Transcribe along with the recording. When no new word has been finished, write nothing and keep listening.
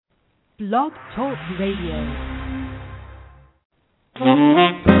Blog Talk Radio.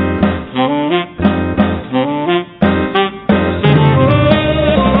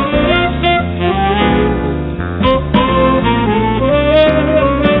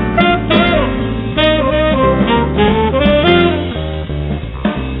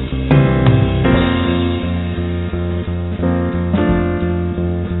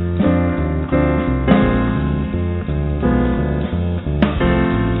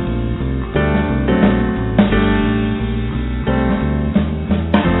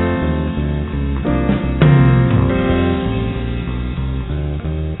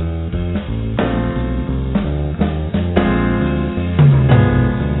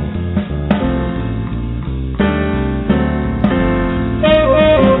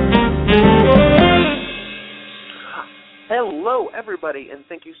 And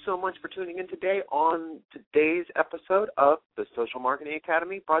thank you so much for tuning in today on today's episode of the Social Marketing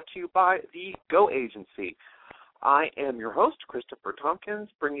Academy, brought to you by the Go Agency. I am your host, Christopher Tompkins,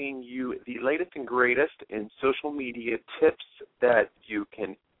 bringing you the latest and greatest in social media tips that you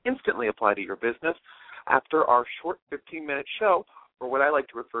can instantly apply to your business after our short 15-minute show, or what I like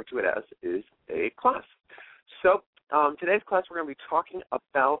to refer to it as is a class. So today's class we're going to be talking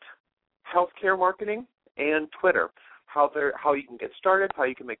about healthcare marketing and Twitter. How you can get started, how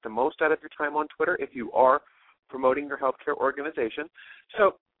you can make the most out of your time on Twitter if you are promoting your healthcare organization.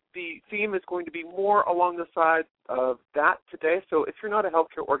 So the theme is going to be more along the side of that today. So if you're not a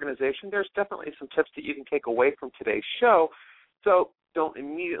healthcare organization, there's definitely some tips that you can take away from today's show. So don't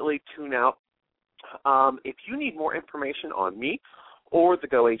immediately tune out. If you need more information on me or the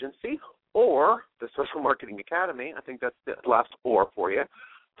Go Agency or the Social Marketing Academy, I think that's the last or for you,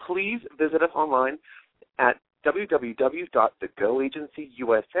 please visit us online at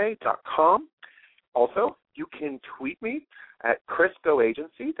www.thegoagencyusa.com. Also, you can tweet me at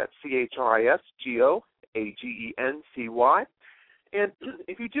ChrisGoAgency, that's ChrisGoAgency. And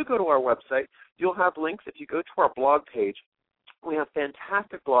if you do go to our website, you'll have links. If you go to our blog page, we have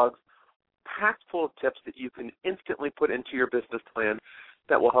fantastic blogs packed full of tips that you can instantly put into your business plan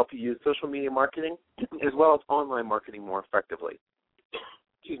that will help you use social media marketing as well as online marketing more effectively.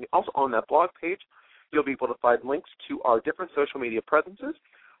 Excuse me. Also on that blog page, you'll be able to find links to our different social media presences,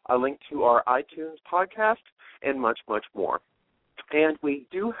 a link to our iTunes podcast, and much, much more. And we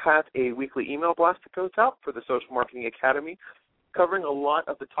do have a weekly email blast that goes out for the Social Marketing Academy, covering a lot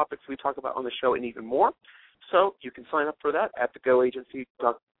of the topics we talk about on the show and even more. So you can sign up for that at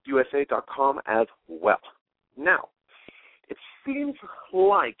thegoagencyusa.com as well. Now, it seems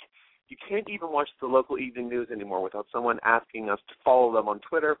like you can't even watch the local evening news anymore without someone asking us to follow them on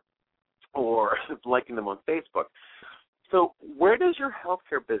Twitter or liking them on Facebook. So where does your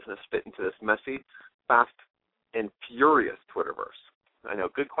healthcare business fit into this messy, fast, and furious Twitterverse? I know,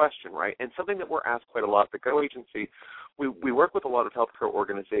 good question, right? And something that we're asked quite a lot. The Go Agency, we work with a lot of healthcare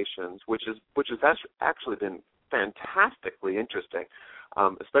organizations, which has actually been fantastically interesting,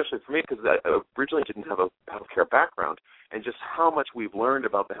 especially for me because I originally didn't have a healthcare background, and just how much we've learned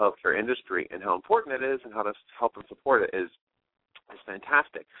about the healthcare industry and how important it is and how to help and support it is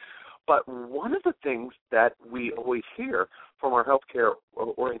fantastic. But one of the things that we always hear from our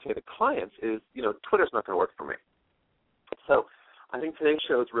healthcare-oriented clients is, Twitter's not going to work for me. So I think today's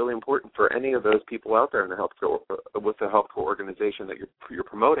show is really important for any of those people out there in the healthcare with the healthcare organization that you're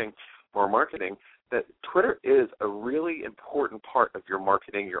promoting or marketing, that Twitter is a really important part of your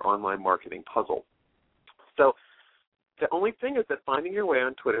marketing, your online marketing puzzle. So the only thing is that finding your way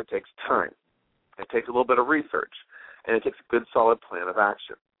on Twitter takes time. It takes a little bit of research, and it takes a good, solid plan of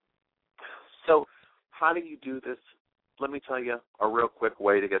action. So how do you do this? Let me tell you a real quick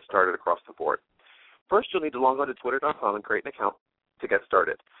way to get started across the board. First, you'll need to log on to twitter.com and create an account to get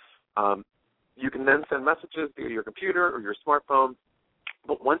started. You can then send messages via your computer or your smartphone.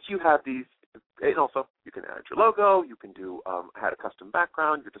 But once you have these, and also you can add your logo, you can do add a custom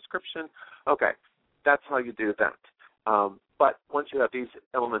background, your description. Okay, that's how you do that. But once you have these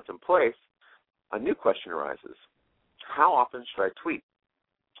elements in place, a new question arises. How often should I tweet?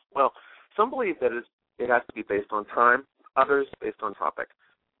 Well, some believe that it has to be based on time, others based on topic.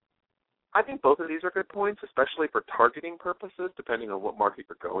 I think both of these are good points, especially for targeting purposes, depending on what market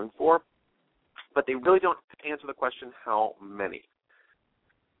you're going for. But they really don't answer the question, how many?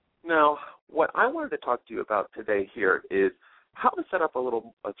 Now, what I wanted to talk to you about today here is how to set up a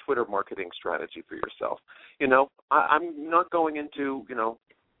Twitter marketing strategy for yourself. I'm not going into,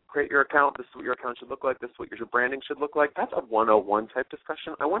 create your account, this is what your account should look like, this is what your branding should look like. That's a 101 type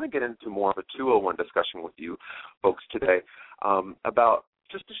discussion. I want to get into more of a 201 discussion with you folks today about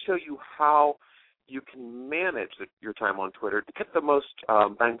just to show you how you can manage your time on Twitter to get the most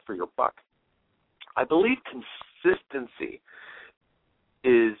bang for your buck. I believe consistency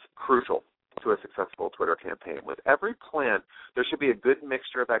is crucial to a successful Twitter campaign. With every plan, there should be a good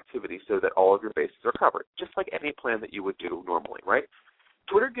mixture of activity so that all of your bases are covered, just like any plan that you would do normally, right?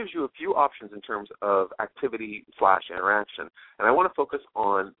 Twitter gives you a few options in terms of activity/interaction, and I want to focus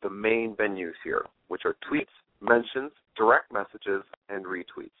on the main venues here, which are tweets, mentions, direct messages, and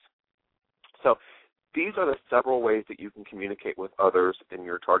retweets. So these are the several ways that you can communicate with others in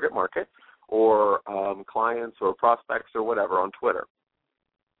your target market or clients or prospects or whatever on Twitter.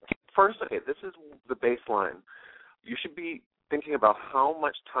 First, okay, this is the baseline. You should be thinking about how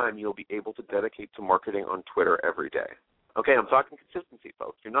much time you'll be able to dedicate to marketing on Twitter every day. Okay, I'm talking consistency,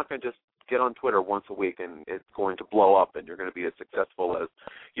 folks. You're not going to just get on Twitter once a week and it's going to blow up and you're going to be as successful as,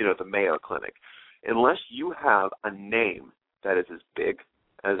 the Mayo Clinic. Unless you have a name that is as big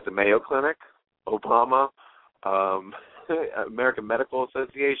as the Mayo Clinic, Obama, American Medical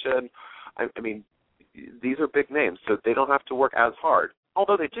Association, I mean, these are big names, so they don't have to work as hard,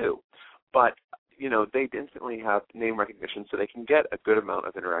 although they do. But, they instantly have name recognition so they can get a good amount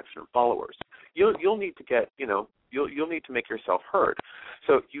of interaction and followers. You'll need to get, you'll need to make yourself heard.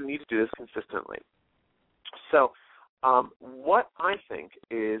 So you need to do this consistently. So what I think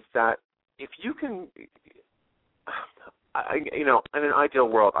is that if you can, in an ideal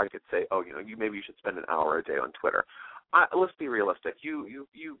world, I could say, maybe you should spend an hour a day on Twitter. Let's be realistic. You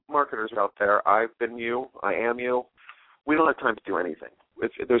marketers out there, I've been you, I am you. We don't have time to do anything.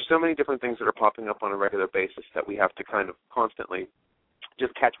 There's so many different things that are popping up on a regular basis that we have to kind of constantly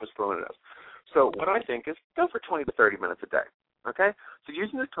just catch what's thrown at us. So what I think is go for 20 to 30 minutes a day, okay? So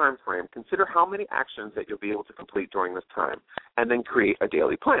using this time frame, consider how many actions that you'll be able to complete during this time, and then create a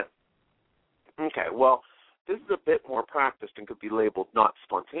daily plan. Okay, well, this is a bit more practiced and could be labeled not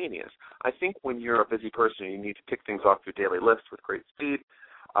spontaneous. I think when you're a busy person and you need to pick things off your daily list with great speed,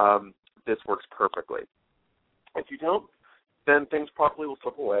 this works perfectly. If you don't, then things probably will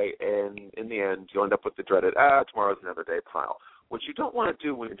slip away, and in the end, you'll end up with the dreaded, tomorrow's another day pile. What you don't want to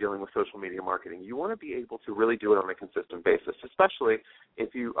do when you're dealing with social media marketing, you want to be able to really do it on a consistent basis, especially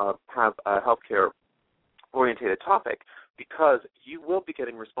if you have a healthcare-oriented topic, because you will be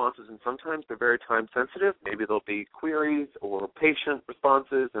getting responses, and sometimes they're very time-sensitive. Maybe there'll be queries or patient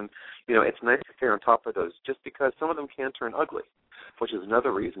responses, and, it's nice to stay on top of those just because some of them can turn ugly, which is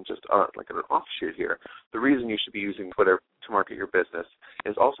another reason, just like an offshoot here. The reason you should be using Twitter to market your business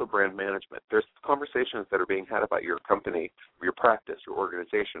is also brand management. There's conversations that are being had about your company, your practice, your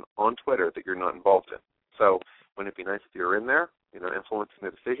organization on Twitter that you're not involved in. So wouldn't it be nice if you're in there, influencing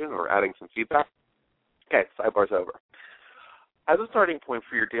the decision or adding some feedback? Okay, sidebar's over. As a starting point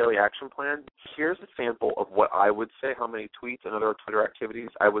for your daily action plan, here's a sample of what I would say, how many tweets and other Twitter activities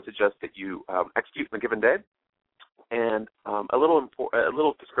I would suggest that you execute in a given day, and a little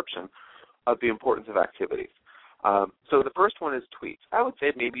description of the importance of activities. So the first one is tweets. I would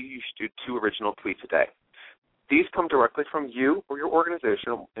say maybe you should do 2 original tweets a day. These come directly from you or your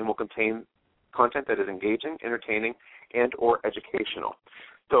organization and will contain content that is engaging, entertaining, and or educational.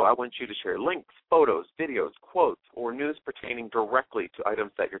 So I want you to share links, photos, videos, quotes, or news pertaining directly to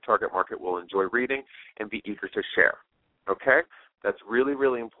items that your target market will enjoy reading and be eager to share. Okay? That's really,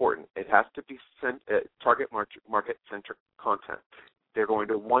 really important. It has to be target market-centric content. They're going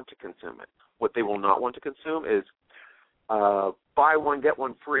to want to consume it. What they will not want to consume is buy one, get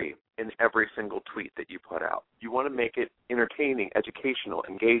one free in every single tweet that you put out. You want to make it entertaining, educational,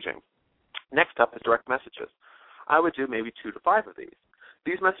 engaging. Next up is direct messages. I would do maybe 2 to 5 of these.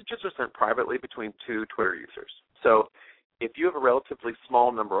 These messages are sent privately between 2 Twitter users. So if you have a relatively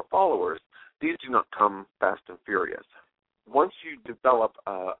small number of followers, these do not come fast and furious. Once you develop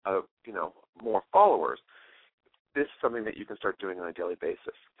more followers, this is something that you can start doing on a daily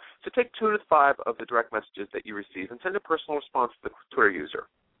basis. So take 2 to 5 of the direct messages that you receive and send a personal response to the Twitter user.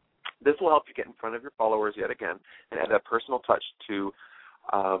 This will help you get in front of your followers yet again and add that personal touch to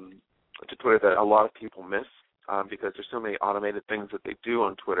Twitter that a lot of people miss. Because there's so many automated things that they do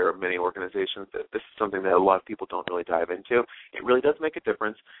on Twitter, many organizations, that this is something that a lot of people don't really dive into. It really does make a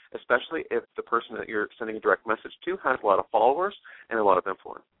difference, especially if the person that you're sending a direct message to has a lot of followers and a lot of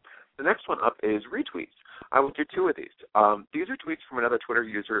influence. The next one up is retweets. I would do 2 of these. These are tweets from another Twitter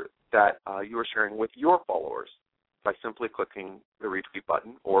user that you are sharing with your followers by simply clicking the retweet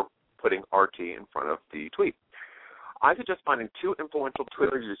button or putting RT in front of the tweet. I suggest finding 2 influential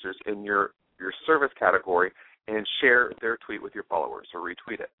Twitter users in your service category and share their tweet with your followers or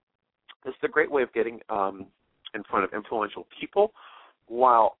retweet it. This is a great way of getting in front of influential people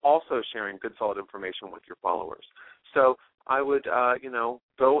while also sharing good, solid information with your followers. So I would,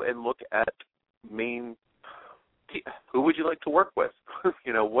 go and look at who would you like to work with?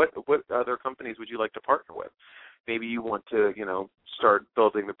 What other companies would you like to partner with? Maybe you want to, start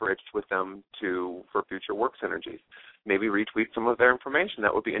building the bridge with them for future work synergies. Maybe retweet some of their information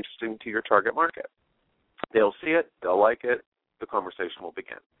that would be interesting to your target market. They'll see it, they'll like it, the conversation will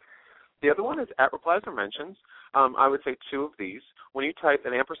begin. The other one is at replies or mentions. I would say two of these. When you type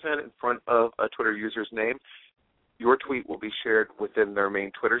an ampersand in front of a Twitter user's name, your tweet will be shared within their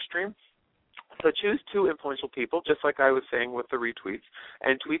main Twitter stream. So choose two influential people, just like I was saying with the retweets,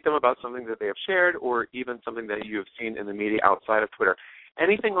 and tweet them about something that they have shared or even something that you have seen in the media outside of Twitter.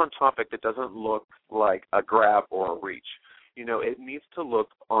 Anything on topic that doesn't look like a grab or a reach. It needs to look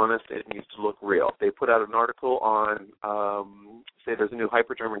honest. It needs to look real. They put out an article on, say there's a new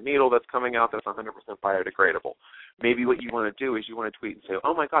hypodermic needle that's coming out that's 100% biodegradable. Maybe what you want to do is you want to tweet and say,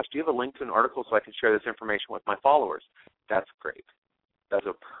 oh, my gosh, do you have a link to an article so I can share this information with my followers? That's great. That's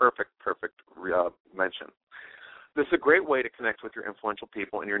a perfect mention. This is a great way to connect with your influential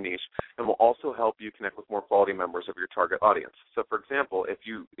people in your niche and will also help you connect with more quality members of your target audience. So, for example, if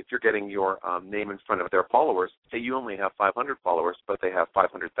you're getting your name in front of their followers, say you only have 500 followers, but they have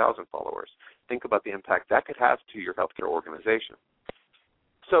 500,000 followers, think about the impact that could have to your healthcare organization.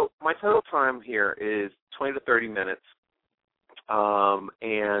 So my total time here is 20 to 30 minutes,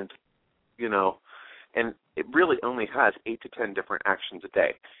 and it really only has 8 to 10 different actions a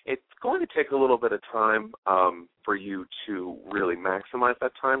day. It's going to take a little bit of time for you to really maximize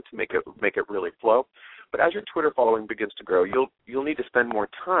that time to make it really flow. But as your Twitter following begins to grow, you'll need to spend more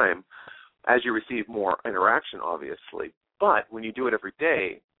time as you receive more interaction, obviously. But when you do it every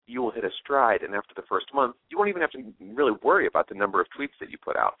day, you will hit a stride, and after the first month, you won't even have to really worry about the number of tweets that you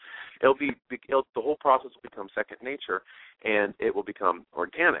put out. The whole process will become second nature, and it will become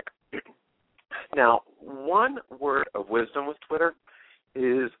organic. Now, one word of wisdom with Twitter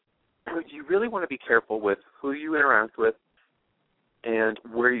is you really want to be careful with who you interact with and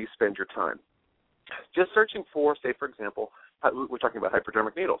where you spend your time. Just searching for, say, for example, we're talking about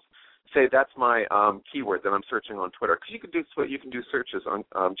hypodermic needles. Say that's my keyword that I'm searching on Twitter. Because you can do searches on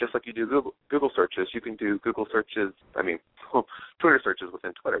just like you do Google searches. You can do Twitter searches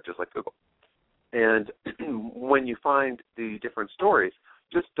within Twitter, just like Google. And when you find the different stories,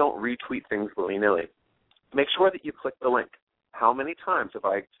 just don't retweet things willy-nilly. Make sure that you click the link. How many times have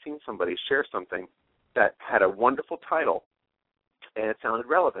I seen somebody share something that had a wonderful title and it sounded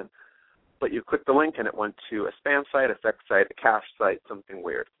relevant, but you clicked the link and it went to a spam site, a sex site, a cash site, something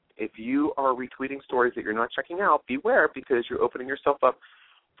weird. If you are retweeting stories that you're not checking out, beware, because you're opening yourself up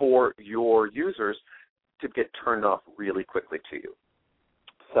for your users to get turned off really quickly to you.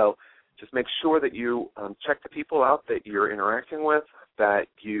 So just make sure that you check the people out that you're interacting with, that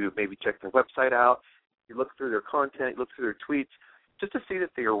you maybe check their website out, you look through their content, you look through their tweets, just to see that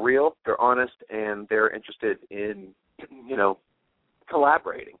they are real, they're honest, and they're interested in,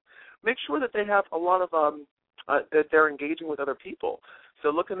 collaborating. Make sure that they have a lot of, that they're engaging with other people. So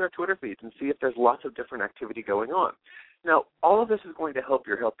look in their Twitter feeds and see if there's lots of different activity going on. Now, all of this is going to help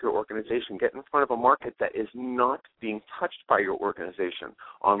your healthcare organization get in front of a market that is not being touched by your organization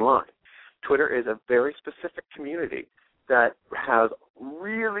online. Twitter is a very specific community that has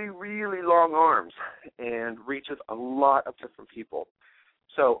really, really long arms and reaches a lot of different people.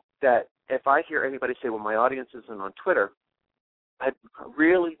 So that if I hear anybody say, well, my audience isn't on Twitter, I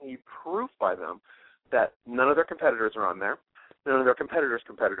really need proof by them that none of their competitors are on there, none of their competitors'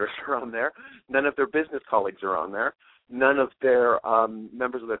 competitors are on there, none of their business colleagues are on there, none of their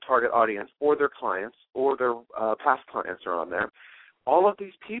members of their target audience or their clients or their past clients are on there. All of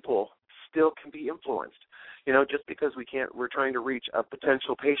these people still can be influenced. Just because we're trying to reach a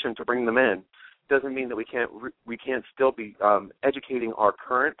potential patient to bring them in, doesn't mean that we can't still be educating our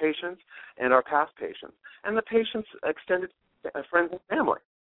current patients and our past patients and the patients' extended friends and family.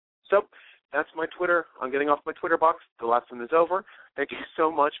 So that's my Twitter. I'm getting off my Twitter box. The lesson is over. Thank you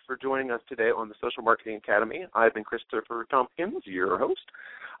so much for joining us today on the Social Marketing Academy. I've been Christopher Tompkins, your host.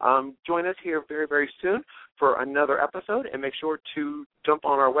 Join us here very, very soon for another episode, and make sure to jump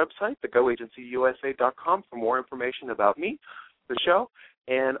on our website, thegoagencyusa.com, for more information about me, the show,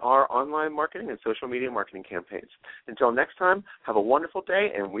 and our online marketing and social media marketing campaigns. Until next time, have a wonderful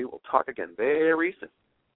day, and we will talk again very soon.